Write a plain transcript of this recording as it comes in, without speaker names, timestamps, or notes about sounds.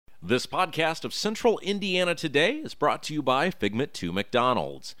This podcast of Central Indiana Today is brought to you by Figment 2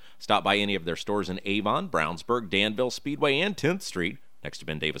 McDonald's. Stop by any of their stores in Avon, Brownsburg, Danville, Speedway, and 10th Street, next to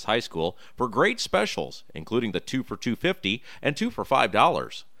Ben Davis High School, for great specials, including the 2 for $2.50 and 2 for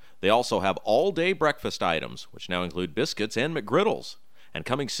 $5. They also have all-day breakfast items, which now include biscuits and McGriddles. And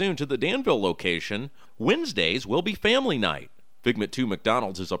coming soon to the Danville location, Wednesdays will be family night. Figment 2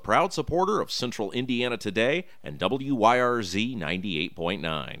 McDonald's is a proud supporter of Central Indiana Today and WYRZ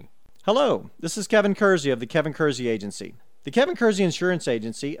 98.9. Hello, this is Kevin Kersey of the Kevin Kersey Agency. The Kevin Kersey Insurance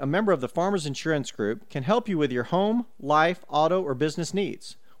Agency, a member of the Farmers Insurance Group, can help you with your home, life, auto, or business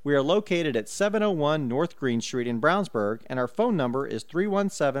needs. We are located at 701 North Green Street in Brownsburg, and our phone number is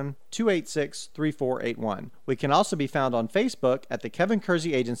 317-286-3481. We can also be found on Facebook at the Kevin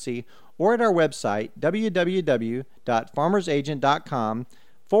Kersey Agency or at our website,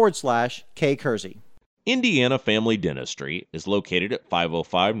 www.farmersagent.com/kkersey. Indiana Family Dentistry is located at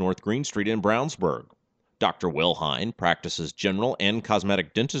 505 North Green Street in Brownsburg. Dr. Wilhine practices general and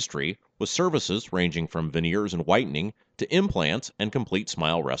cosmetic dentistry with services ranging from veneers and whitening to implants and complete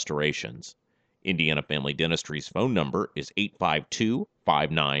smile restorations. Indiana Family Dentistry's phone number is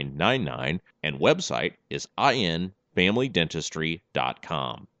 852-5999 and website is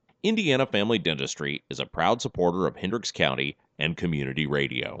infamilydentistry.com. Indiana Family Dentistry is a proud supporter of Hendricks County and community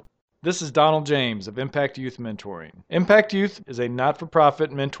radio. This is Donald James of Impact Youth Mentoring. Impact Youth is a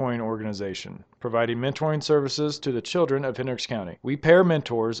not-for-profit mentoring organization providing mentoring services to the children of Hendricks County. We pair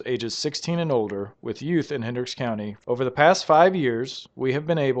mentors ages 16 and older with youth in Hendricks County. Over the past 5 years, we have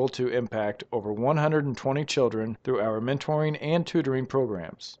been able to impact over 120 children through our mentoring and tutoring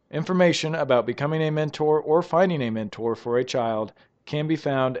programs. Information about becoming a mentor or finding a mentor for a child can be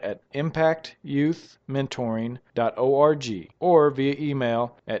found at impactyouthmentoring.org or via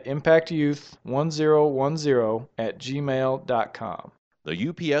email at impactyouth1010@gmail.com. The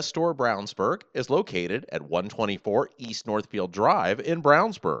UPS Store Brownsburg is located at 124 East Northfield Drive in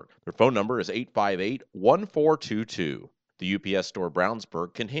Brownsburg. Their phone number is 858-1422. The UPS Store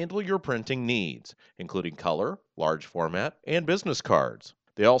Brownsburg can handle your printing needs, including color, large format, and business cards.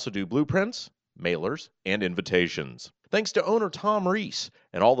 They also do blueprints, mailers, and invitations. Thanks to owner Tom Reese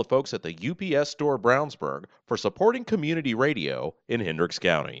and all the folks at the UPS Store Brownsburg for supporting community radio in Hendricks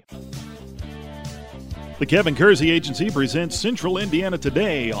County. The Kevin Kersey Agency presents Central Indiana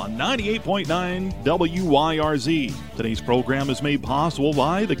Today on 98.9 WYRZ. Today's program is made possible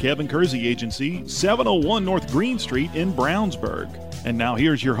by the Kevin Kersey Agency, 701 North Green Street in Brownsburg. And now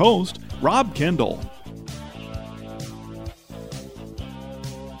here's your host, Rob Kendall.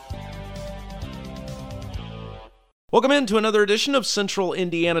 Welcome into another edition of Central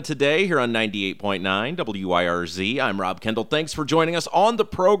Indiana Today here on 98.9 WYRZ. I'm Rob Kendall. Thanks for joining us on the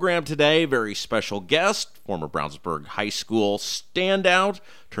program today. Very special guest, former Brownsburg High School standout,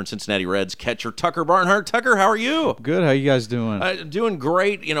 turned Cincinnati Reds catcher Tucker Barnhart. Tucker, how are you? Good. How you guys doing? Doing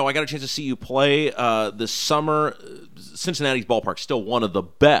great. You know, I got a chance to see you play this summer. Cincinnati's ballpark still one of the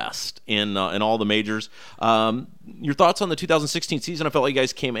best in all the majors. Your thoughts on the 2016 season? I felt like you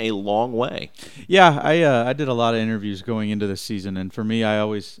guys came a long way. Yeah, I did a lot of interviews going into this season, and for me,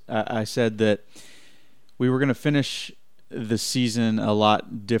 I said that we were going to finish the season a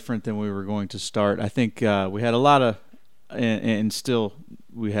lot different than we were going to start. I think we had a lot of, and still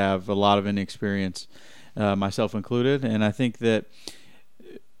we have a lot of inexperience, myself included, and I think that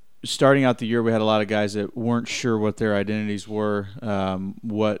starting out the year, we had a lot of guys that weren't sure what their identities were,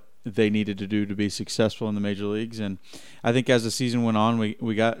 what they needed to do to be successful in the major leagues. And I think as the season went on,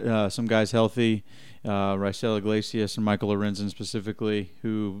 we got some guys healthy, Raisel Iglesias and Michael Lorenzen specifically,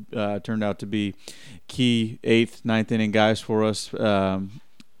 who turned out to be key 8th, 9th inning guys for us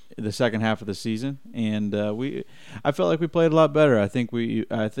the second half of the season. And I felt like we played a lot better. I think we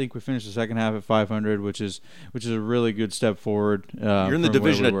finished the second half at 500, which is a really good step forward. You're in the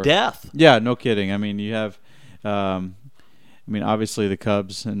division of death. Yeah, no kidding. I mean, you have obviously the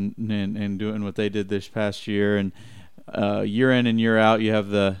Cubs and doing what they did this past year, and year in and year out, you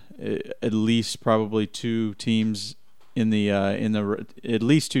have at least probably two teams in the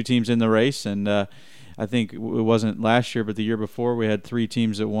race, and I think it wasn't last year, but the year before, we had 3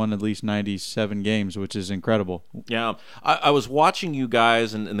 teams that won at least 97 games, which is incredible. Yeah. I was watching you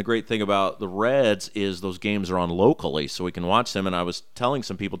guys, and the great thing about the Reds is those games are on locally, so we can watch them. And I was telling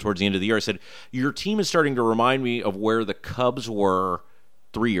some people towards the end of the year, I said, your team is starting to remind me of where the Cubs were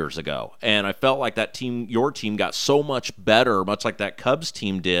 3 years ago. And I felt like that team, your team, got so much better, much like that Cubs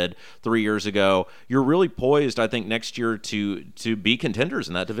team did 3 years ago. You're really poised, I think, next year to be contenders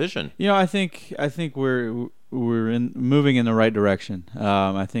in that division. You know, I think we're moving in the right direction.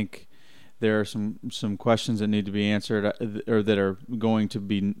 I think there are some questions that need to be answered or that are going to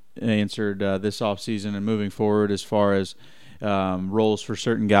be answered this offseason and moving forward as far as roles for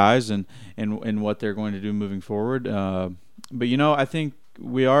certain guys and what they're going to do moving forward. But I think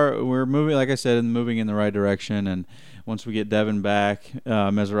we're moving, like I said, moving in the right direction. And once we get Devin back,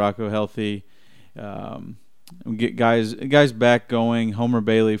 Mesoraco healthy, we get guys back going, Homer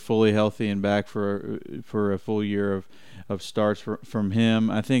Bailey fully healthy and back for a full year of starts from him.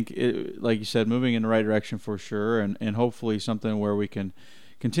 I think, like you said, moving in the right direction for sure, and hopefully something where we can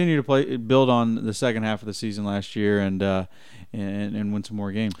continue to build on the second half of the season last year and win some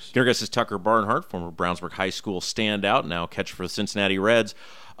more games. Our guest is Tucker Barnhart, former Brownsburg High School standout, now catcher for the Cincinnati Reds.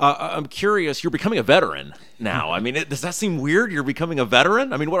 I'm curious, you're becoming a veteran now. I mean, does that seem weird? You're becoming a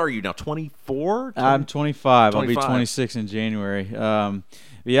veteran? I mean, what are you now, 24? I'm 25. I'll be 26 in January.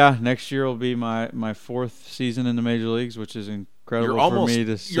 Next year will be my fourth season in the major leagues, which is incredible for me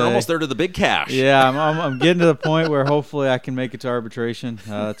to say. You're almost there to the big cash. Yeah, I'm getting to the point where hopefully I can make it to arbitration.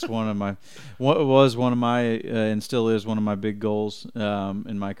 That's one of my and still is one of my big goals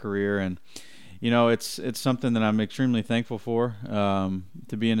in my career. And it's something that I'm extremely thankful for.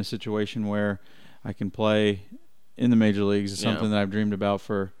 To be in a situation where I can play in the major leagues is something that I've dreamed about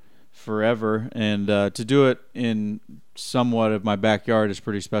for forever, and to do it in somewhat of my backyard is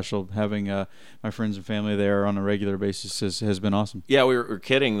pretty special. Having my friends and family there on a regular basis has been awesome. Yeah, we were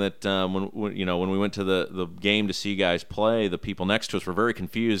kidding that when we went to the game to see you guys play, the people next to us were very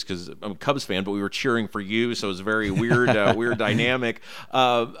confused because I'm a Cubs fan, but we were cheering for you, so it was a very weird weird dynamic.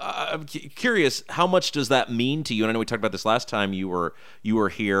 I'm curious, how much does that mean to you? And I know we talked about this last time you were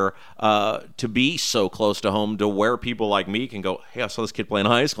here, to be so close to home, to where people like me can go, hey, I saw this kid play in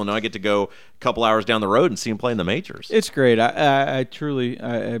high school, now I get to go a couple hours down the road and see him play in the majors. It's great. I'm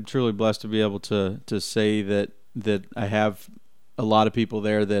truly blessed to be able to say that I have a lot of people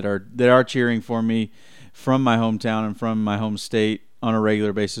there that are cheering for me from my hometown and from my home state on a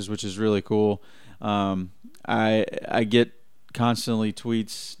regular basis, which is really cool. I get constantly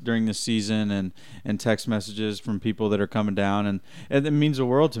tweets during the season and text messages from people that are coming down, and it means the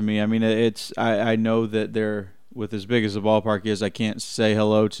world to me. I mean, I know that they're, with as big as the ballpark is, I can't say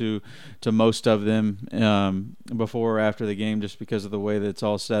hello to most of them before or after the game just because of the way that it's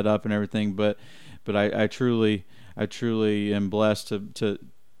all set up and everything. But I truly am blessed to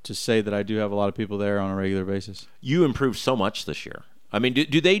say that I do have a lot of people there on a regular basis. You improved so much this year. I mean,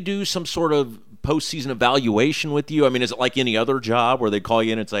 do they do some sort of postseason evaluation with you? I mean, is it like any other job where they call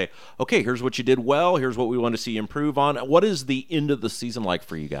you in and say, okay, here's what you did well, here's what we want to see you improve on? What is the end of the season like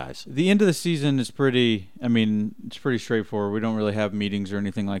for you guys? The end of the season is pretty straightforward. We don't really have meetings or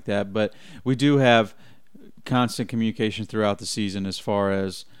anything like that, but we do have constant communication throughout the season as far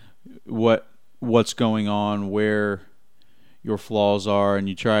as what's going on, where your flaws are, and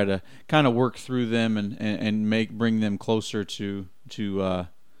you try to kind of work through them and bring them closer to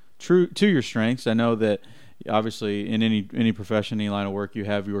your strengths. I know that obviously in any profession, any line of work, you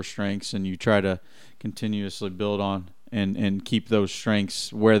have your strengths, and you try to continuously build on and keep those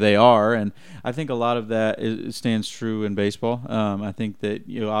strengths where they are. And I think a lot of that stands true in baseball. I think that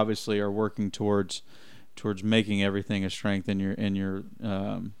you obviously are working towards making everything a strength in your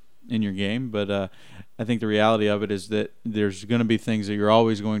game, but I think the reality of it is that there's going to be things that you're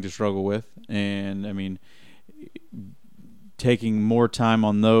always going to struggle with, and I mean, taking more time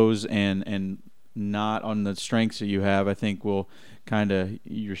on those and not on the strengths that you have, I think will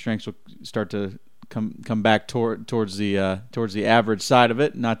your strengths will start to come back towards the average side of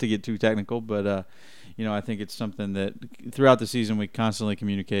it. Not to get too technical, but I think it's something that throughout the season we constantly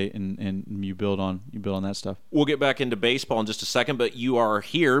communicate and you build on that stuff. We'll get back into baseball in just a second, but you are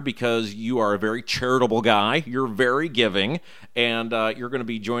here because you are a very charitable guy. You're very giving, and you're going to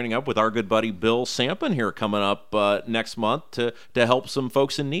be joining up with our good buddy Bill Sampson here coming up next month to help some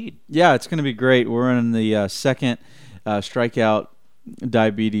folks in need. Yeah, it's going to be great. We're in the second strikeout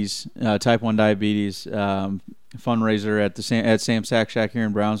diabetes, type 1 diabetes fundraiser at Sam Sack Shack here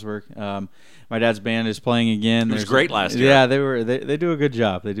in Brownsburg. My dad's band is playing again. It was great last year. Yeah, they do a good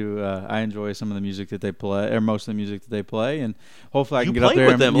job. They do. I enjoy some of the music that they play, or most of the music that they play, and hopefully I can get up there. You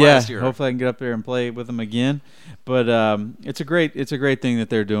played with them last year. Hopefully I can get up there and play with them again. But it's a great thing that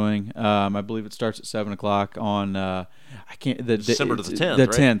they're doing. I believe it starts at 7:00 on. December to the 10th. The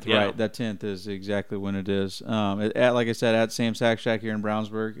right? 10th, yeah. right? That 10th is exactly when it is. Like I said, at Sam Sack Shack here in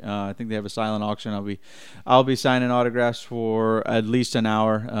Brownsburg. I think they have a silent auction. I'll be signing autographs for at least an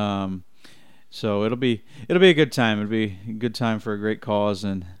hour. So it'll be a good time. It'll be a good time for a great cause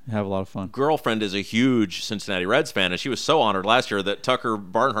and have a lot of fun. Girlfriend is a huge Cincinnati Reds fan, and she was so honored last year that Tucker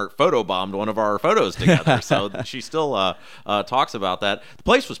Barnhart photobombed one of our photos together. So she still talks about that. The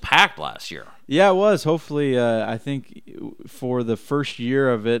place was packed last year. Yeah, it was. Hopefully, I think for the first year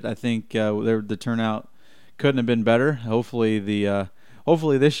of it, I think the turnout couldn't have been better. Hopefully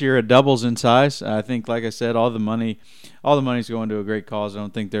this year it doubles in size. I think, like I said, all the money's going to a great cause. I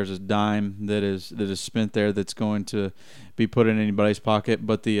don't think there's a dime that is spent there that's going to be put in anybody's pocket.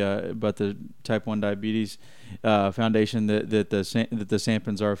 But the Type 1 Diabetes Foundation that the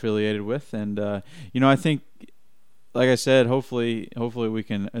Sampans are affiliated with, and I think, like I said, hopefully we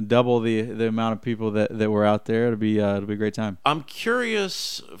can double the amount of people that were out there. It'll be a great time. I'm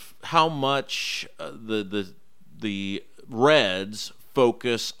curious how much the Reds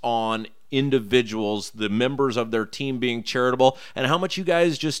focus on individuals, the members of their team being charitable, and how much you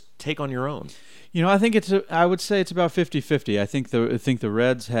guys just take on your own. I think I would say it's about 50-50. I think the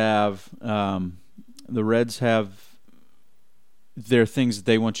Reds have their things that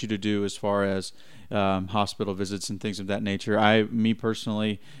they want you to do as far as hospital visits and things of that nature. Me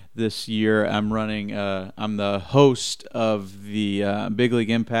personally, this year I'm running. I'm the host of the Big League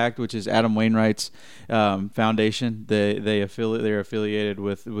Impact, which is Adam Wainwright's foundation. They're affiliated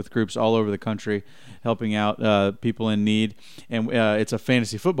with groups all over the country, helping out people in need, and it's a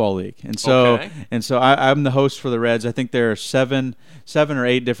fantasy football league. And so I'm the host for the Reds. I think there are seven or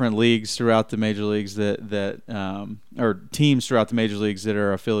eight different leagues throughout the major leagues or teams throughout the major leagues that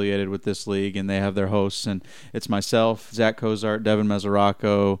are affiliated with this league, and they have their hosts. And it's myself, Zach Cozart, Devin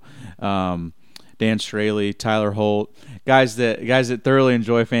Mesoraco, Dan Straley, Tyler Holt, guys that thoroughly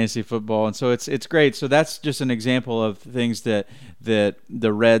enjoy fantasy football, and so it's great. So that's just an example of things that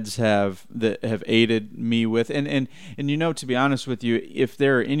the Reds have aided me with, and to be honest with you, if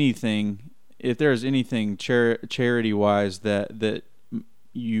there is anything charity wise that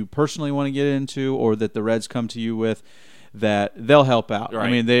you personally want to get into, or that the Reds come to you with, that they'll help out. Right. I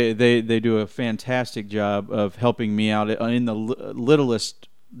mean, they do a fantastic job of helping me out in the littlest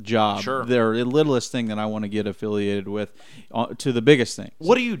job. Sure. They're the littlest thing that I want to get affiliated with, to the biggest thing.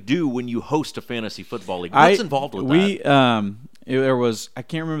 What do you do when you host a fantasy football league? What's involved with that? There was, I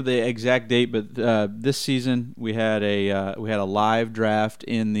can't remember the exact date, but this season we had a live draft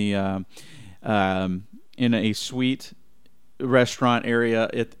in in a suite restaurant area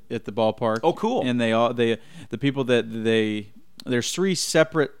at the ballpark. Oh, cool! And the people there's three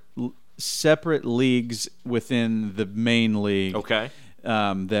separate leagues within the main league. Okay.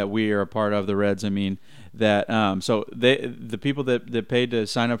 That we are a part of, the Reds. I mean that. So the people that paid to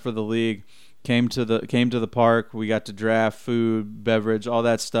sign up for the league came to the park. We got to draft, food, beverage, all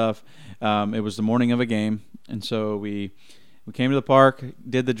that stuff. It was the morning of a game, and so we came to the park,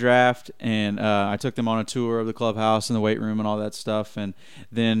 did the draft, and I took them on a tour of the clubhouse and the weight room and all that stuff. And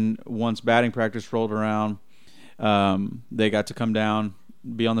then once batting practice rolled around, they got to come down,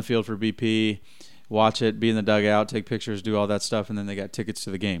 be on the field for BP, watch it, be in the dugout, take pictures, do all that stuff, and then they got tickets to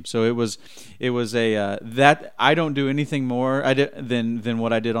the game. So it was a that I don't do anything more than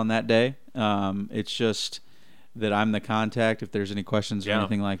what I did on that day. It's just that I'm the contact if there's any questions or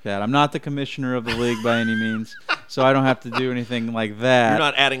anything like that. I'm not the commissioner of the league by any means, so I don't have to do anything like that. You're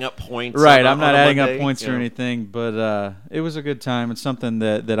not adding up points. Right, I'm not adding up points or anything, but it was a good time. It's something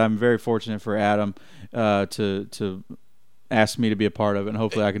that I'm very fortunate for Adam to ask me to be a part of it, and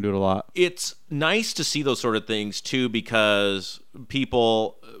hopefully I can do it a lot. It's nice to see those sort of things too, because a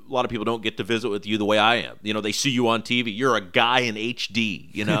lot of people don't get to visit with you the way I am. They see you on TV. You're a guy in HD,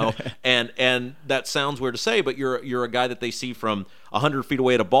 and that sounds weird to say, but you're a guy that they see from 100 feet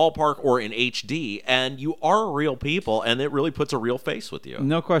away at a ballpark or in HD, and you are real people, and it really puts a real face with you.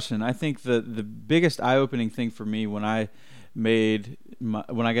 No question. I think the biggest eye-opening thing for me when I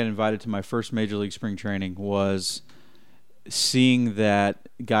got invited to my first Major League spring training was seeing that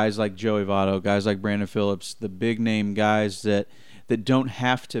guys like Joey Votto, guys like Brandon Phillips, the big name guys that don't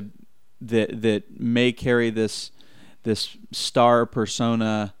have to, that may carry this star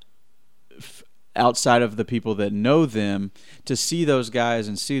persona outside of the people that know them, to see those guys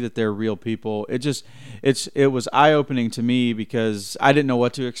and see that they're real people. It was eye-opening to me, because I didn't know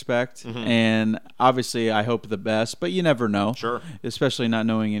what to expect. Mm-hmm. And obviously I hope the best, but you never know. Sure. Especially not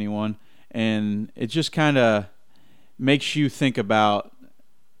knowing anyone. And it just kind of makes you think about,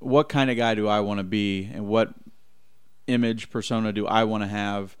 what kind of guy do I want to be, and what image persona do I want to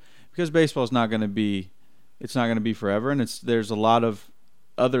have, because baseball is not going to be forever, and there's a lot of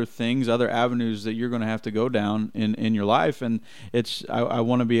other things, other avenues that you're going to have to go down in your life, and I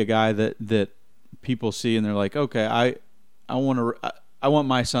want to be a guy that people see and they're like, okay, I want to I want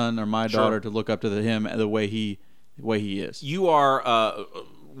my son or my Sure. daughter to look up to him the way he is. You are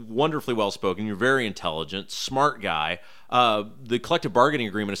wonderfully well spoken. You're very intelligent, smart guy. The collective bargaining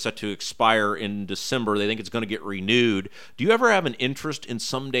agreement is set to expire in December. They think it's going to get renewed. Do you ever have an interest in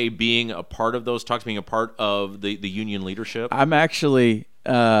someday being a part of those talks, being a part of the union leadership? I'm actually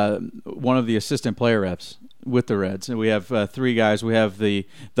one of the assistant player reps with the Reds, and we have 3 guys. We have the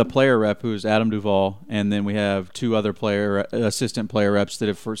player rep, who's Adam Duvall, and then we have 2 other assistant player reps that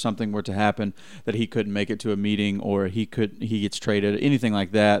if for something were to happen that he couldn't make it to a meeting or he gets traded, anything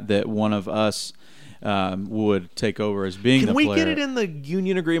like that one of us would take over as being the player. Can we get it in the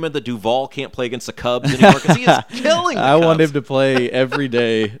union agreement that Duvall can't play against the Cubs anymore because he is killing the I Cubs? want him to play every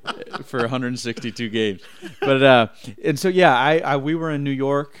day for 162 games. But and so we were in New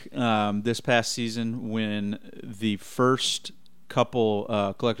York this past season when the first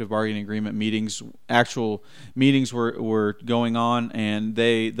couple collective bargaining agreement actual meetings were going on, and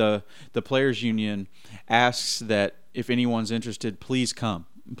the players union asks that if anyone's interested, please come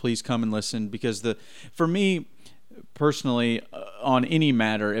and listen, because for me personally, on any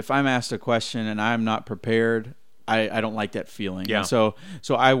matter, if I'm asked a question and I'm not prepared, I don't like that feeling. Yeah. And so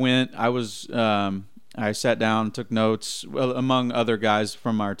I went. I sat down, took notes, among other guys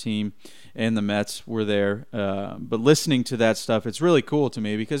from our team, and the Mets were there. But listening to that stuff, it's really cool to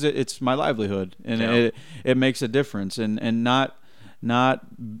me because it's my livelihood, and it makes a difference. And not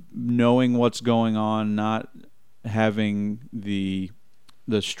knowing what's going on, not having the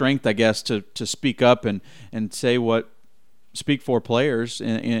strength, I guess, to speak up and speak for players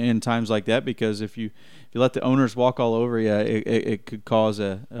in times like that, because if you let the owners walk all over you, it could cause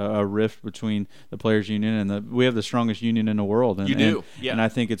a rift between the players union and we have the strongest union in the world. And, You do, yeah. And I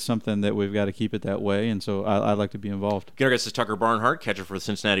think it's something that we've got to keep it that way, and so I'd like to be involved. Again, our guest is Tucker Barnhart, catcher for the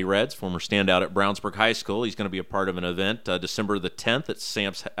Cincinnati Reds, former standout at Brownsburg High School. He's going to be a part of an event December the 10th at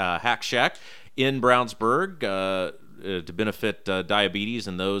Sam's Hack Shack in Brownsburg. To benefit diabetes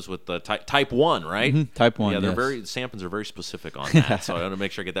and those with type 1, right? Mm-hmm. Type 1, yeah, they're yes. Sampans are very specific on that, so I want to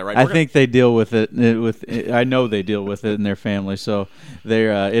make sure I get that right. I think they deal with it. I know they deal with it in their family, so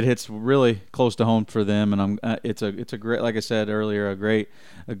it hits really close to home for them. And it's a great, like I said earlier, a great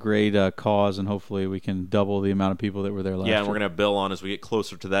cause, and hopefully we can double the amount of people that were there last year. Yeah, and we're going to have Bill on as we get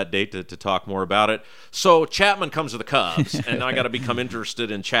closer to that date to talk more about it. So Chapman comes to the Cubs, and I got to become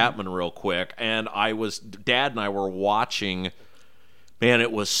interested in Chapman real quick. And Dad and I were watching, man, it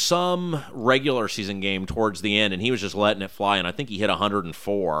was some regular season game towards the end, and he was just letting it fly, and I think he hit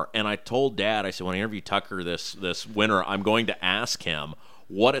 104. And I told Dad, I said, when I interview Tucker this winter, I'm going to ask him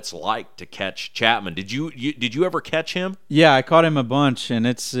what it's like to catch Chapman. Did you ever catch him? Yeah, I caught him a bunch, and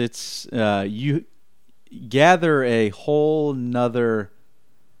it's you gather a whole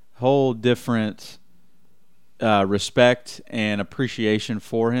different respect and appreciation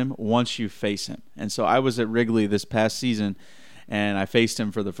for him once you face him. And so I was at Wrigley this past season, and I faced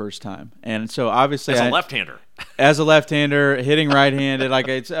him for the first time. And so obviously, As a left-hander, hitting right-handed, like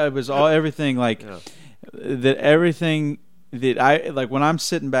it was everything like that. Everything that I like when I'm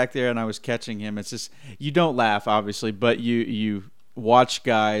sitting back there and I was catching him. It's just, you don't laugh, obviously, but you watch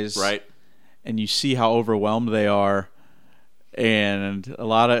guys, right, and you see how overwhelmed they are. And on a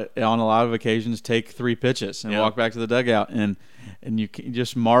lot of occasions take 3 pitches and walk back to the dugout, and you can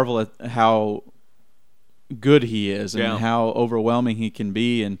just marvel at how good he is and how overwhelming he can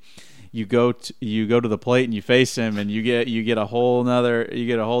be. And you go to the plate and you face him, and you get a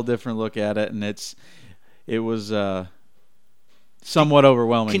whole different look at it, and it was somewhat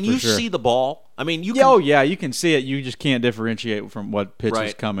overwhelming. Can you for sure. see the ball? I mean, you can see it. You just can't differentiate from what pitch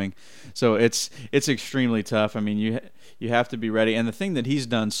is coming. So it's extremely tough. I mean, you have to be ready. And the thing that he's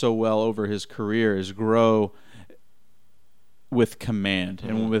done so well over his career is grow with command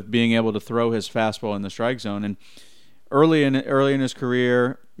and with being able to throw his fastball in the strike zone. And early in his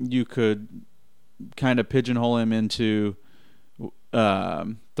career, you could kind of pigeonhole him into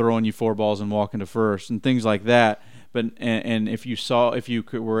throwing you 4 balls and walking to first and things like that. But and if you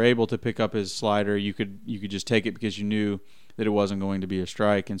were able to pick up his slider, you could just take it because you knew that it wasn't going to be a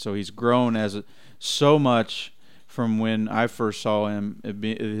strike. And so he's grown so much from when I first saw him,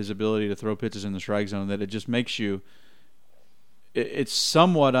 his ability to throw pitches in the strike zone, that it just makes you. It's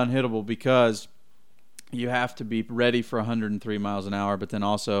somewhat unhittable because you have to be ready for 103 miles an hour, but then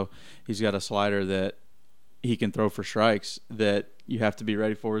also he's got a slider that he can throw for strikes that you have to be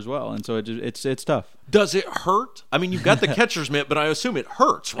ready for as well. And so it's tough. Does it hurt? I mean, you've got the catcher's mitt, but I assume it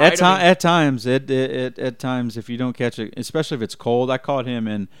hurts, right? At times, at times, if you don't catch it, especially if it's cold. I caught him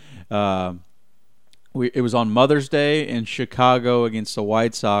in. It was on Mother's Day in Chicago against the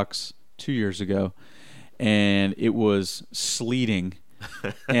White Sox 2 years ago, and it was sleeting.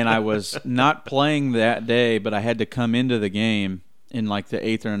 and I was not playing that day, but I had to come into the game in like the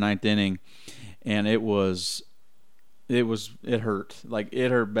 8th or 9th inning, and it hurt. Like,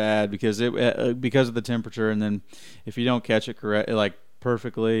 it hurt bad because of the temperature, and then if you don't catch it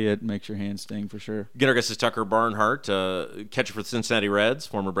perfectly, it makes your hand sting for sure. Again, our guest is Tucker Barnhart, catcher for the Cincinnati Reds,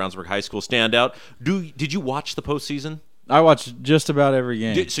 former Brownsburg High School standout. Did you watch the postseason? I watched just about every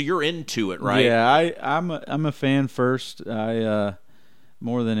game. So you're into it, right? Yeah, I'm a fan first. I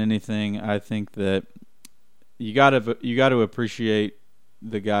more than anything, I think that you got to appreciate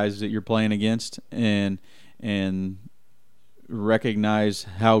the guys that you're playing against and recognize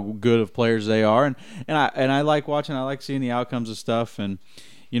how good of players they are, and I like watching. I like seeing the outcomes of stuff, and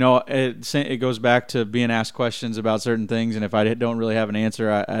it goes back to being asked questions about certain things, and if I don't really have an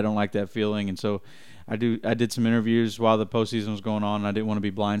answer, I don't like that feeling, and so I did some interviews while the postseason was going on, and I didn't want to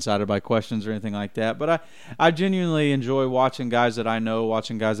be blindsided by questions or anything like that. But I genuinely enjoy watching guys that I know,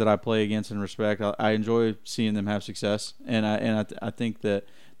 watching guys that I play against and respect. I enjoy seeing them have success, and I think that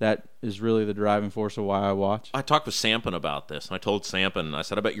is really the driving force of why I watch. I talked with Sampin about this, and I told Sampin, I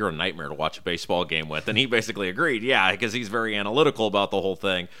said, I bet you're a nightmare to watch a baseball game with. And he basically agreed, yeah, because he's very analytical about the whole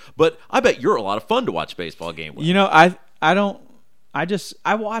thing. But I bet you're a lot of fun to watch a baseball game with.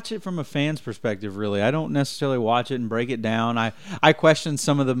 I watch it from a fan's perspective, really. I don't necessarily watch it and break it down. I question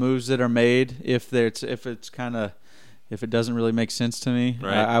some of the moves that are made if it doesn't really make sense to me.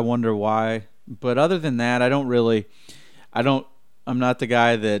 Right. I wonder why. But other than that, I'm not the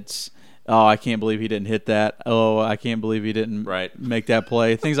guy that's, oh, I can't believe he didn't hit that. Oh, I can't believe he didn't make that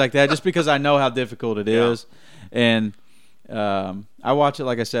play. Things like that, just because I know how difficult it is. And I watch it,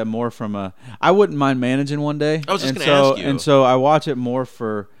 like I said, more from I wouldn't mind managing one day. I was just going to ask you. And so I watch it more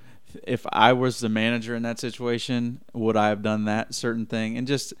for, if I was the manager in that situation, would I have done that certain thing? And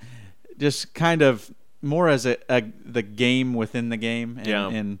just kind of more as the game within the game,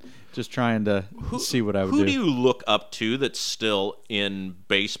 and just trying to see what I would do. Who do you look up to that's still in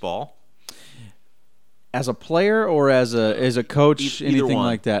baseball? As a player or as a coach, anything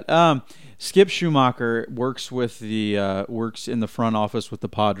like that? Skip Schumacher works in the front office with the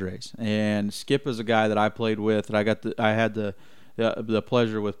Padres, and Skip is a guy that I played with. That I had the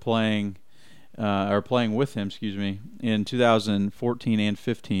pleasure with playing with him, in 2014 and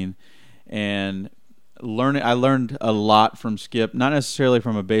 15, and I learned a lot from Skip, not necessarily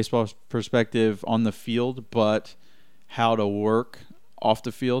from a baseball perspective on the field, but how to work off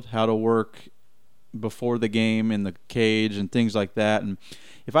the field, how to work before the game in the cage and things like that. And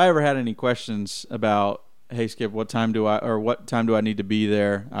if I ever had any questions about, hey Skip, what time do I need to be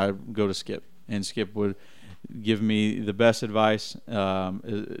there, I go to Skip, and Skip would give me the best advice,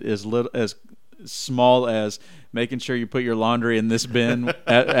 as small as making sure you put your laundry in this bin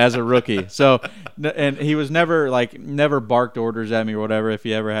as a rookie. So, and he was never barked orders at me or whatever. If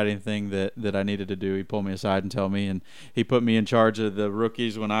he ever had anything that I needed to do, he'd pull me aside and tell me, and he put me in charge of the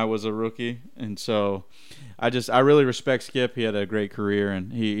rookies when I was a rookie. And so I really respect Skip. He had a great career,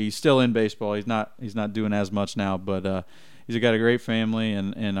 and he's still in baseball. He's not doing as much now, but he's got a great family,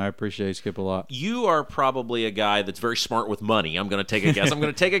 and I appreciate Skip a lot. You are probably a guy that's very smart with money. I'm going to take a guess. I'm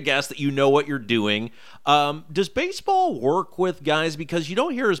going to take a guess that you know what you're doing. Does baseball work with guys? Because you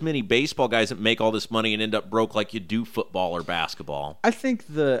don't hear as many baseball guys that make all this money and end up broke like you do football or basketball. I think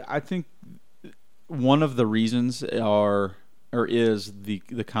one of the reasons is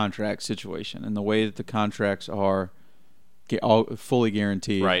the contract situation and the way that the contracts are all fully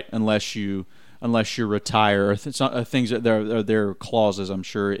guaranteed, right? Unless you retire, or things that there are clauses, I'm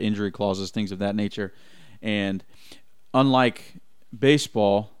sure, injury clauses, things of that nature. And unlike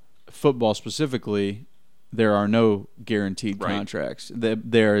baseball, football specifically, there are no guaranteed contracts.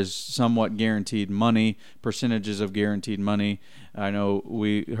 There is somewhat guaranteed money, percentages of guaranteed money. I know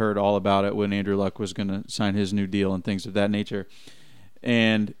we heard all about it when Andrew Luck was going to sign his new deal and things of that nature.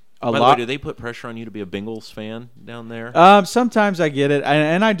 And by the way, do they put pressure on you to be a Bengals fan down there? Sometimes I get it,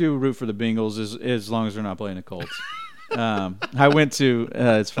 and I do root for the Bengals as long as they're not playing the Colts. I went to.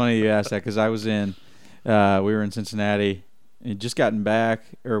 It's funny you asked that because I was in. We were in Cincinnati, and just gotten back,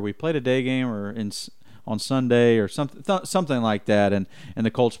 or we played a day game, or on Sunday or something like that, and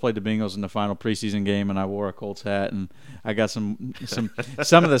the Colts played the Bengals in the final preseason game, and I wore a Colts hat, and I got some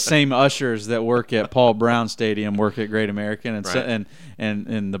of the same ushers that work at Paul Brown Stadium work at Great American, and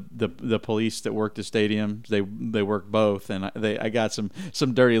the police that work the stadium, they work both, and I got some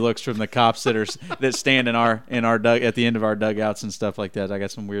dirty looks from the cops that stand in our at the end of our dugouts and stuff like that. I got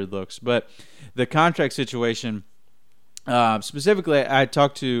some weird looks, but the contract situation Specifically, I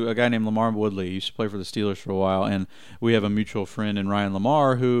talked to a guy named Lamar Woodley. He used to play for the Steelers for a while, and we have a mutual friend in Ryan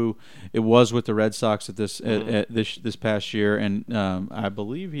Lamar who it was with the Red Sox at this past year, and I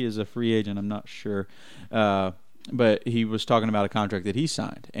believe he is a free agent. I'm not sure, but he was talking about a contract that he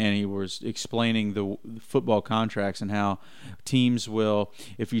signed, and he was explaining the football contracts and how teams will,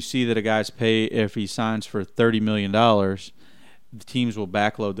 if you see that a guy's if he signs for $30 million. The teams will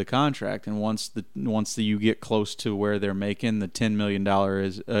backload the contract, and once you get close to where they're making the $10 million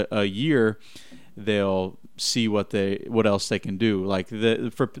a year, they'll see what else they can do. Like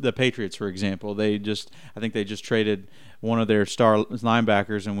for the Patriots, for example, I think they just traded one of their star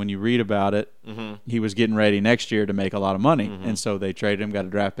linebackers, and when you read about it, he was getting ready next year to make a lot of money, and so they traded him, got a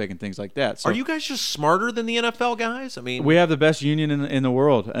draft pick, and things like that. So, are you guys just smarter than the NFL guys? I mean, we have the best union in the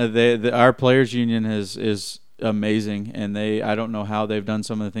world. Our players' union is amazing, and I don't know how they've done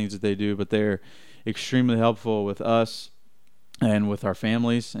some of the things that they do, but they're extremely helpful with us and with our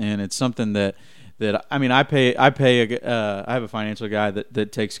families, and it's something that I mean, I have a financial guy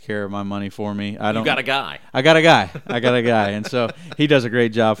that takes care of my money for me. You got a guy. I got a guy, and so he does a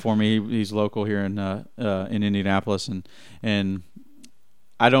great job for me. He's local here in Indianapolis, and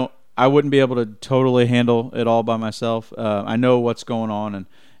I wouldn't be able to totally handle it all by myself. I know what's going on,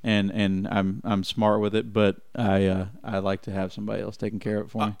 and I'm smart with it, but I like to have somebody else taking care of it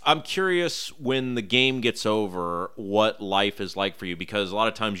for me. I'm curious, when the game gets over, what life is like for you, because a lot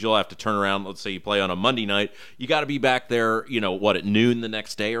of times you'll have to turn around. Let's say you play on a Monday night, you got to be back there, at noon the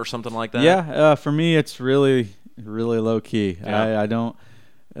next day or something like that. Yeah, for me it's really really low key. Yeah. I don't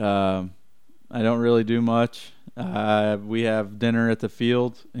really do much. We have dinner at the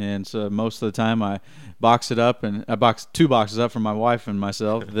field, and so most of the time I box it up, and I box 2 boxes up for my wife and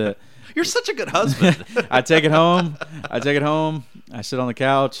myself. That You're such a good husband. I take it home. I sit on the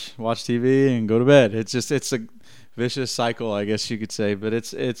couch, watch TV, and go to bed. It's a vicious cycle, I guess you could say, but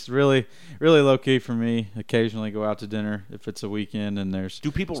it's really really low key for me. Occasionally go out to dinner if it's a weekend and there's.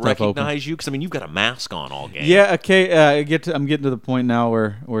 Do people stuff recognize open. you? Because I mean, you've got a mask on all game. Yeah, okay. I'm getting to the point now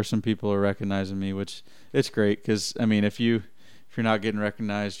where some people are recognizing me, which it's great, because I mean, if you're not getting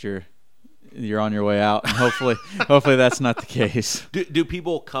recognized, you're on your way out, and hopefully that's not the case. Do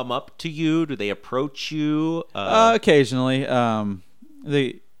people come up to you? Do they approach you? Occasionally.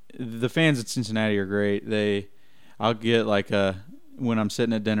 The fans at Cincinnati are great. I'll get when I'm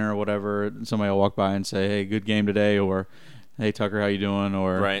sitting at dinner or whatever, somebody will walk by and say, "Hey, good game today," or "Hey, Tucker, how you doing?"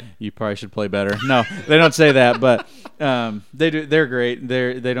 or Right. "You probably should play better." No, they don't say that, but they do. They're great.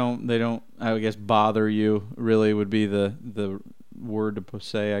 They don't. I guess bother you really would be the word to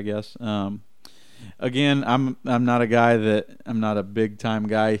say, I guess. Again, I'm not not a big time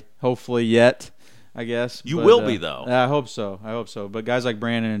guy. Hopefully yet, I guess. You will be, though. I hope so. But guys like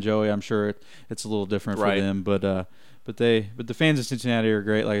Brandon and Joey, I'm sure it's a little different for them. But the fans of Cincinnati are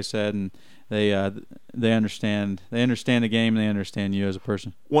great, like I said, and they understand the game, and they understand you as a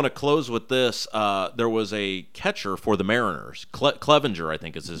person. Want to close with this. There was a catcher for the Mariners, Clevenger, I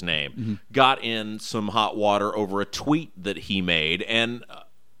think is his name, got in some hot water over a tweet that he made. And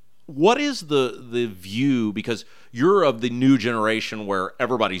what is the view, because you're of the new generation where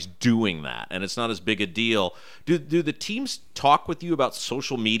everybody's doing that and it's not as big a deal. Do the teams talk with you about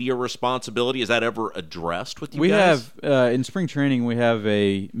social media responsibility? Is that ever addressed with you guys? We have in spring training, we have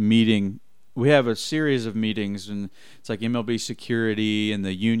a meeting. We have a series of meetings, and it's like MLB security, and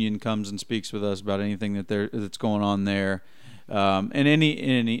the union comes and speaks with us about anything that's going on there.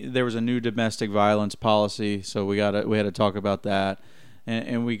 And there was a new domestic violence policy, so we had to talk about that.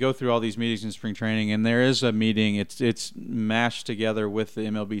 And we go through all these meetings in spring training, and there is a meeting. It's mashed together with the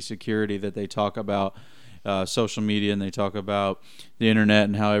MLB security that they talk about social media, and they talk about the internet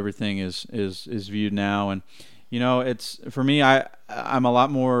and how everything is viewed now. And it's, for me, I'm a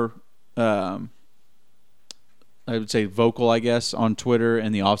lot more I would say vocal, I guess, on Twitter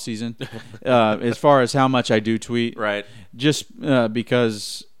in the off season as far as how much I do tweet. Right. Just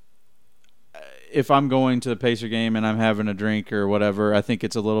because if I'm going to the Pacer game and I'm having a drink or whatever, I think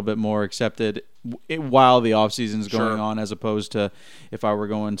it's a little bit more accepted while the off season is going on, as opposed to if I were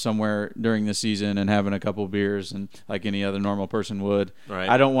going somewhere during the season and having a couple beers and like any other normal person would. Right.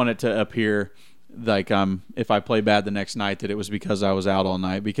 I don't want it to appear like if I play bad the next night that it was because I was out all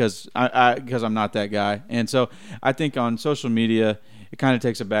night, because I'm not that guy. And so I think on social media it kind of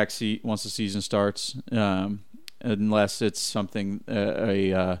takes a back seat once the season starts, unless it's something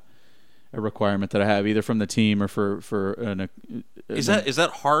a requirement that I have either from the team or for Is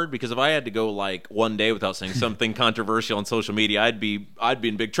that hard? Because if I had to go like one day without saying something controversial on social media, I'd be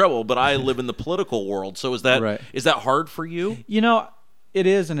in big trouble. But I live in the political world, so is that Right. Is that hard for you? It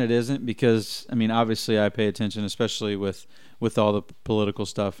is and it isn't, because I mean, obviously I pay attention, especially with all the political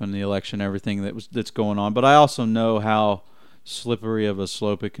stuff and the election, everything that's going on. But I also know how slippery of a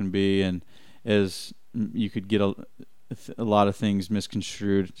slope it can be, and as you could get a lot of things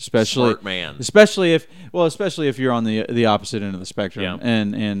misconstrued, especially Smart man. especially if you're on the opposite end of the spectrum. Yeah.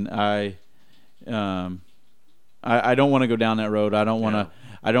 And I don't want to go down that road. I don't want to.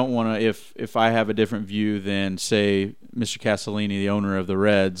 I don't want to. If I have a different view than, say, Mr. Castellini, the owner of the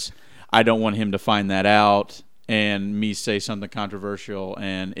Reds, I don't want him to find that out and me say something controversial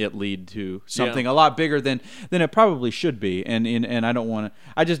and it lead to something a lot bigger than it probably should be. And I don't want to.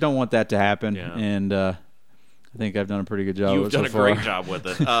 I just don't want that to happen. Yeah. And I think I've done a pretty good job. You've done so a far. great job with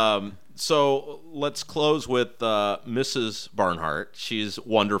it. So let's close with Mrs. Barnhart. She's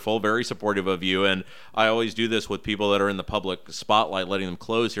wonderful, very supportive of you, and I always do this with people that are in the public spotlight, letting them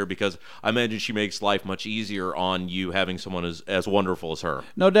close here, because I imagine she makes life much easier on you having someone as wonderful as her.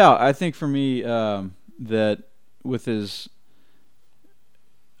 No doubt. I think for me that with as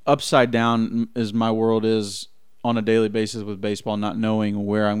upside down as my world is on a daily basis with baseball, not knowing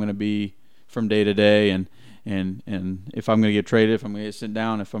where I'm going to be from day to day, and if I'm going to get traded, if I'm going to get sent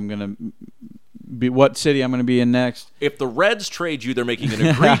down, if I'm going to be what city I'm going to be in next. If the Reds trade you, they're making an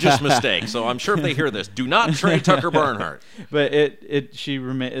egregious mistake. So I'm sure if they hear this, do not trade Tucker Barnhart. But it's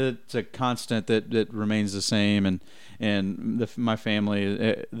a constant that remains the same, and my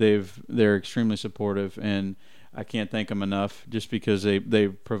family, they're extremely supportive, and I can't thank them enough, just because they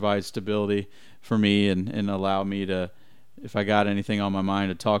provide stability for me and allow me to, if I got anything on my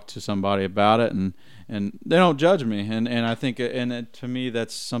mind, to talk to somebody about it, and they don't judge me, and I think, to me,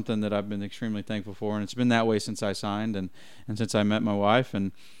 that's something that I've been extremely thankful for, and it's been that way since I signed and since I met my wife,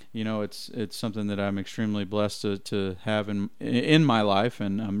 and it's something that I'm extremely blessed to have in my life,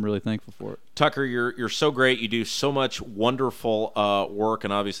 and I'm really thankful for it. Tucker, you're so great. You do so much wonderful work,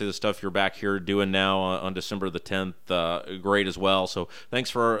 and obviously the stuff you're back here doing now on December the 10th, great as well. So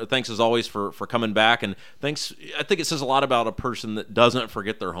thanks as always for coming back, and thanks. I think it says a lot about a person that doesn't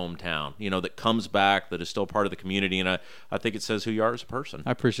forget their hometown, that comes back, that is still part of the community, and I think it says who you are as a person.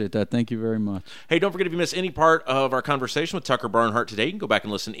 I appreciate that. Thank you very much. Hey, don't forget, if you miss any part of our conversation with Tucker Barnhart today, you can go back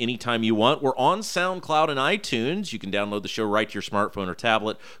and listen anytime you want. We're on SoundCloud and iTunes. You can download the show right to your smartphone or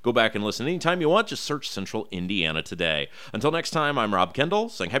tablet. Go back and listen anytime you want. Just search Central Indiana Today. Until next time, I'm Rob Kendall,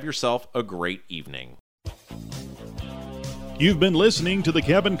 saying have yourself a great evening. You've been listening to the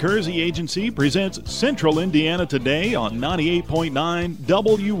Kevin Kersey Agency presents Central Indiana Today on 98.9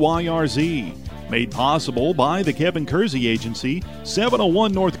 WYRZ. Made possible by the Kevin Kersey Agency,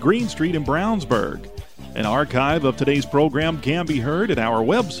 701 North Green Street in Brownsburg. An archive of today's program can be heard at our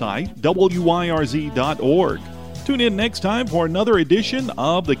website, wyrz.org. Tune in next time for another edition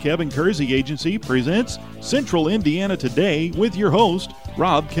of the Kevin Kersey Agency presents Central Indiana Today with your host,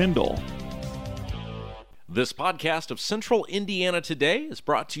 Rob Kendall. This podcast of Central Indiana Today is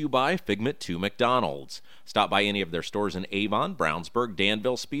brought to you by Figment 2 McDonald's. Stop by any of their stores in Avon, Brownsburg,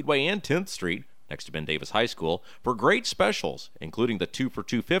 Danville, Speedway, and 10th Street, next to Ben Davis High School, for great specials, including the 2 for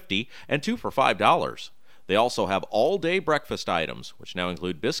 $2.50 and 2 for $5. They also have all-day breakfast items, which now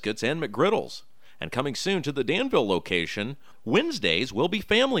include biscuits and McGriddles. And coming soon to the Danville location, Wednesdays will be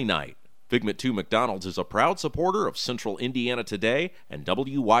family night. Figment 2 McDonald's is a proud supporter of Central Indiana Today and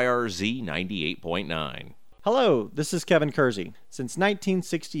WYRZ 98.9. Hello, this is Kevin Kersey. Since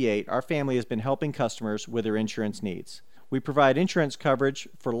 1968, our family has been helping customers with their insurance needs. We provide insurance coverage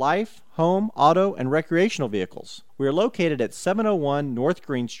for life, home, auto, and recreational vehicles. We are located at 701 North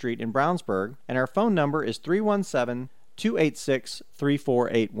Green Street in Brownsburg, and our phone number is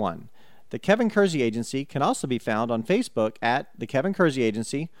 317-286-3481. The Kevin Kersey Agency can also be found on Facebook at The Kevin Kersey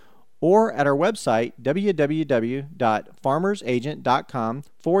Agency or at our website,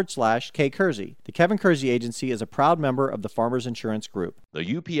 www.farmersagent.com/kkersey. The Kevin Kersey Agency is a proud member of the Farmers Insurance Group.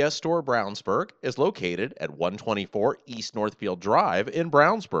 The UPS Store Brownsburg is located at 124 East Northfield Drive in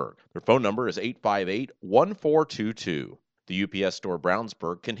Brownsburg. Their phone number is 858-1422. The UPS Store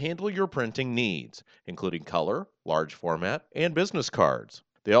Brownsburg can handle your printing needs, including color, large format, and business cards.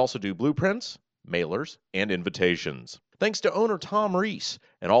 They also do blueprints, mailers, and invitations. Thanks to owner Tom Reese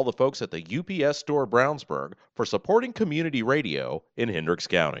and all the folks at the UPS Store Brownsburg for supporting community radio in Hendricks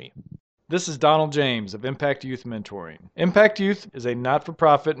County. This is Donald James of Impact Youth Mentoring. Impact Youth is a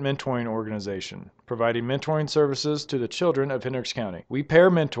not-for-profit mentoring organization, providing mentoring services to the children of Hendricks County. We pair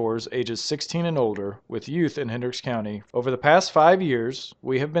mentors ages 16 and older with youth in Hendricks County. Over the past 5 years,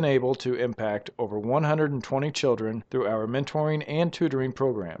 we have been able to impact over 120 children through our mentoring and tutoring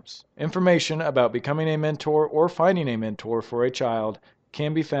programs. Information about becoming a mentor or finding a mentor for a child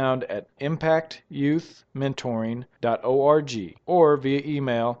can be found at impactyouthmentoring.org or via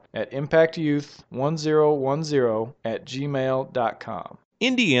email at impactyouth1010@gmail.com.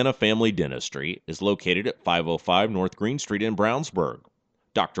 Indiana Family Dentistry is located at 505 North Green Street in Brownsburg.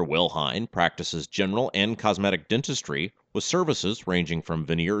 Dr. Will Hine practices general and cosmetic dentistry with services ranging from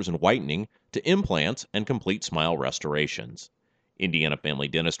veneers and whitening to implants and complete smile restorations. Indiana Family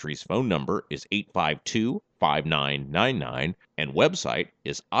Dentistry's phone number is 852-5999 and website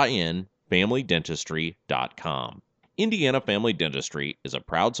is infamilydentistry.com. Indiana Family Dentistry is a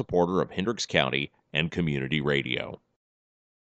proud supporter of Hendricks County and Community Radio.